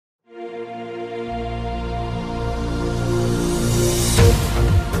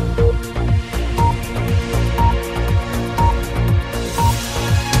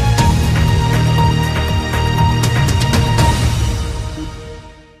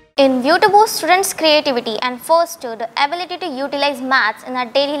In view to boost students' creativity and foster the ability to utilize maths in our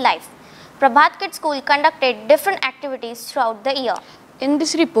daily life, Prabhat School conducted different activities throughout the year. In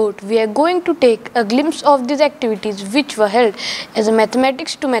this report, we are going to take a glimpse of these activities which were held as a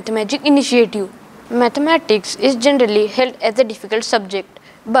Mathematics to Mathemagic initiative. Mathematics is generally held as a difficult subject,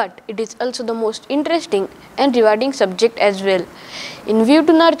 but it is also the most interesting and rewarding subject as well. In view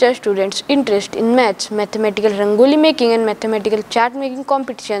to nurture students' interest in maths, mathematical rangoli making and mathematical chart making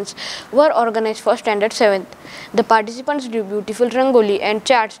competitions were organized for Standard 7th. The participants drew beautiful rangoli and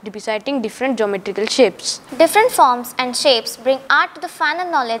charts depicting different geometrical shapes. Different forms and shapes bring art to the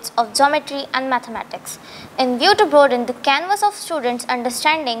final knowledge of geometry and mathematics. In view to broaden the canvas of students'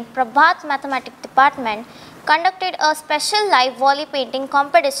 understanding, Prabhat Mathematics Department conducted a special live volley painting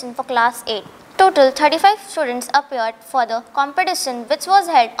competition for Class 8. Total 35 students appeared for the competition, which was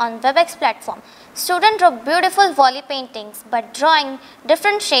held on WebEx platform. Students drew beautiful volley paintings by drawing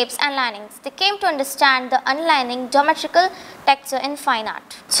different shapes and linings. They came to understand the underlying geometrical texture in fine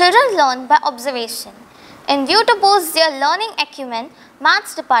art. Children learn by observation. In view to boost their learning acumen,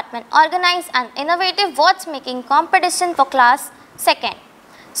 Maths Department organized an innovative watch making competition for Class 2nd.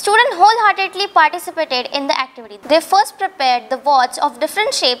 Students wholeheartedly participated in the activity. They first prepared the watch of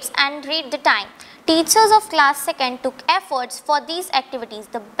different shapes and read the time. Teachers of Class 2nd took efforts for these activities.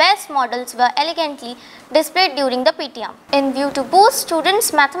 The best models were elegantly displayed during the PTM. In view to boost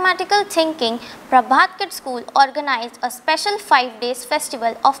students' mathematical thinking, Prabhat School organized a special 5-day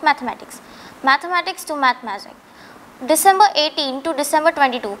festival of mathematics, Mathematics to Mathemagic. December 18 to December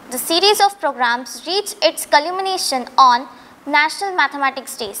 22, the series of programs reached its culmination on National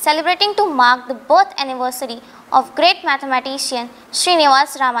Mathematics Day, celebrating to mark the birth anniversary of great mathematician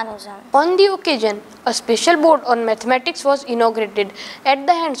Srinivas Ramanujan. On the occasion, a special board on mathematics was inaugurated at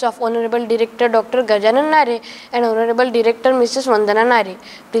the hands of Honorable Director Dr. Gajanan Nare and Honorable Director Mrs. Vandana Nare.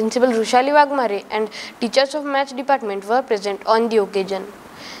 Principal Rushali Wagmare and teachers of Maths Department were present on the occasion.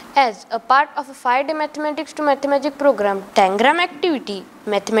 As a part of a 5-day Mathematics to Mathemagic program, Tangram activity,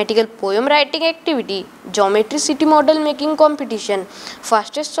 mathematical poem writing activity, geometry city model making competition,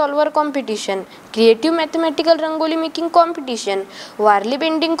 fastest solver competition, creative mathematical rangoli making competition, warli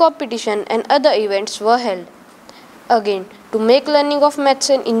bending competition and other events were held. Again, to make learning of maths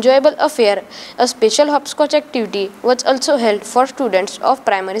an enjoyable affair, a special hopscotch activity was also held for students of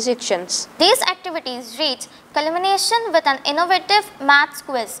primary sections. These activities reached culmination with an innovative maths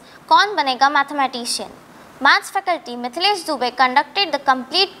quiz, Kaun Banega Mathematician. Maths faculty Mithilesh Dubey conducted the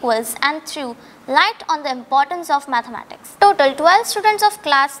complete quiz and threw light on the importance of mathematics. Total 12 students of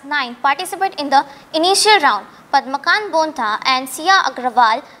class 9 participated in the initial round. Padmakant Bontha and Sia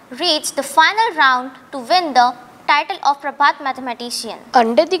Agrawal reached the final round to win the title of Prabhat Mathematician.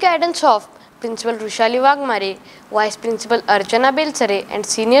 Under the guidance of Principal Rushali Wagmare, Vice Principal Archana Belsare and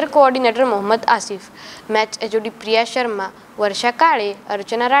Senior Coordinator Mohammad Asif, Maths HOD Priya Sharma, Varsha Kale,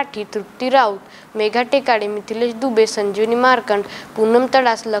 Archana Rathi, Trupti Raut, Megha Tekade, Mithilesh Dubey, Sanjivani Markand, Poonam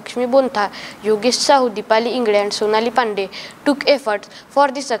Tadas, Lakshmi Bontha, Yogesh Sahu, Dipali Ingre and Sonali Pandey took efforts for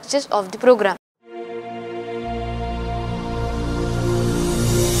the success of the program.